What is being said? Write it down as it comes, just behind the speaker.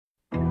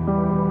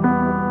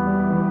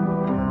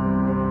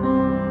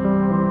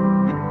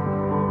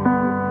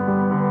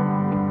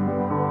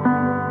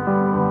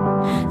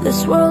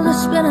This world is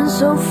spinning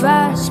so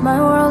fast, my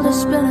world is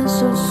spinning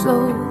so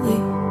slowly.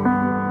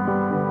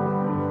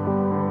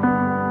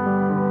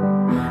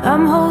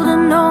 I'm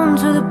holding on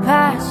to the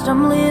past,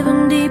 I'm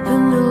living deep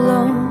in the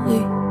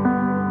lonely.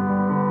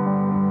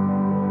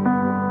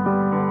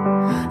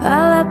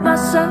 I let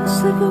myself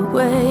slip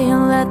away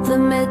and let the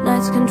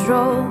midnights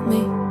control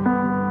me.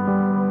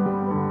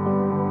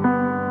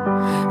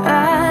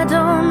 I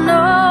don't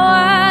know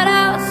what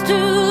else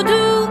to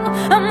do.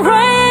 I'm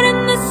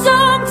writing this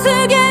song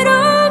to get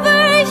over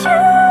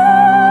you,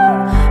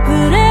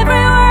 but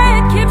every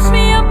word keeps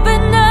me up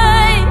at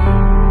night.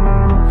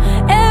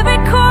 Every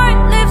chord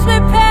leaves me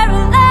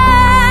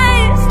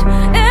paralyzed.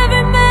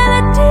 Every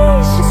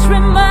melody's just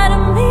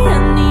reminding me I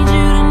need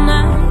you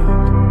tonight.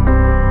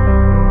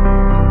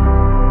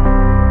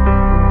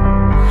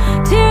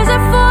 Tears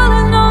are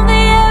falling on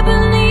the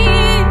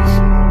ebonies.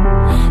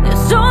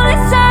 There's only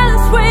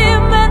silence where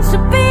you're meant to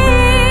be.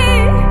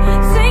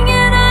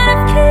 Singing out of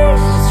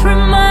keys, just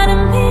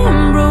reminding me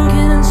I'm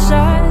broken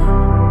inside.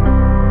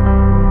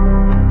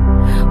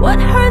 What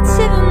hurts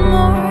even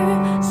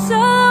more, so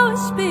I'll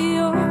always be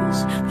yours,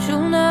 but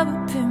you'll never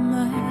be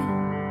mine.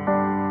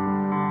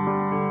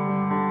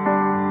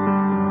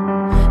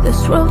 This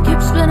world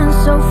keeps spinning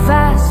so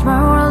fast, my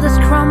world is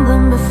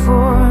crumbling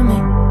before me.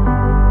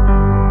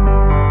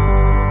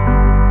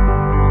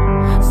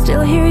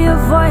 Still hear your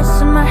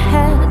voice in my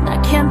head, I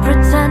can't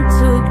pretend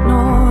to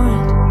ignore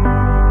it.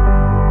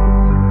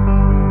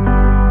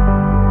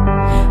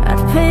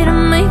 I'd pay to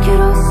make it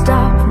all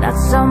stop, and I'd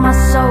sell my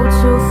soul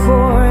to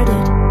afford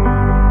it.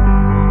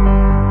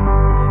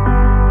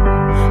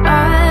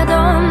 I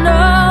don't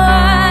know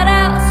what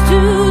else to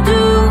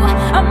do.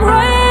 I'm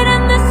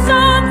writing this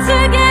song to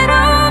get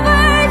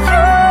over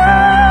you,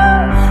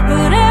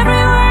 but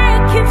every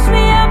word keeps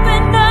me up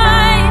at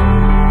night.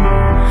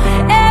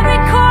 Every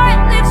chord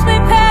leaves me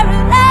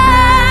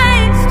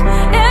paralyzed.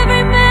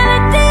 Every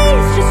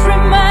melody's just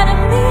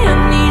reminding me I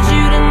need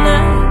you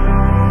tonight.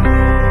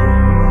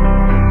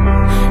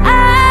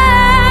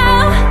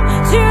 Ah,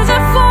 tears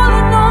are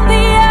falling on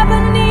the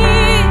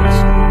ebonies.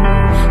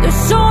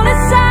 There's only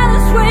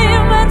silence where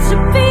you're meant to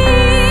be.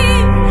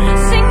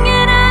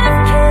 Singing out of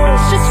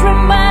keys, just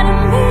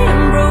reminding me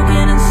I'm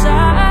broken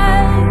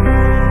inside.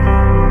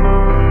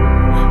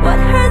 What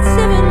hurts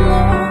even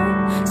more,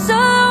 so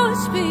I'll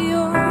always be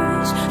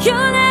yours,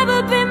 you'll never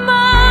be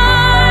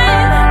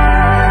mine.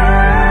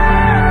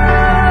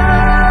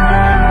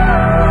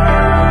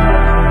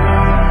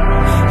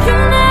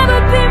 You'll never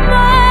be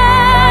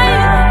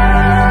mine.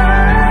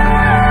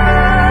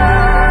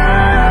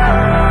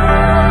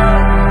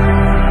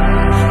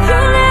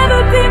 You'll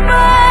never be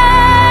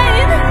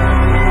mine.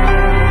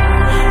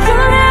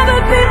 You'll never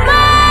be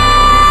mine.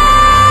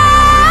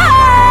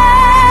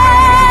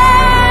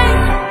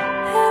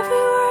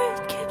 Every word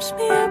keeps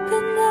me up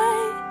at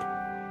night.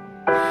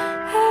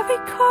 Every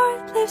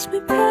chord leaves me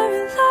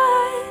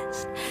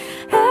paralyzed.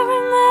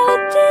 Every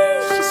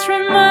melody's just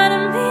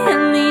reminding me I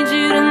need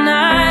you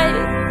tonight.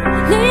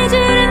 Need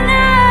you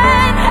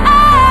tonight.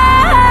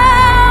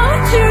 Oh,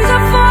 tears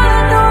are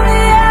falling on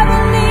the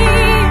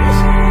ebonies.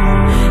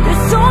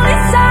 There's only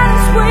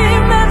silence where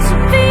you're meant to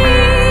be.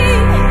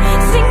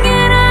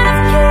 Singing out of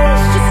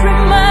keys, just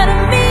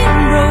reminding me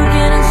I'm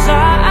broken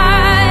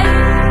inside.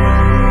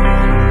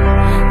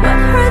 What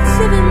hurts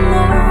even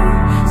more,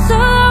 so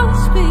I'll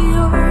always be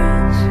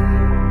yours.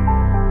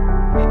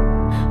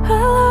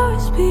 I'll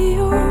always be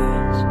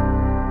yours.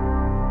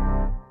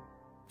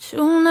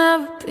 You'll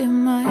never be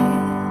mine.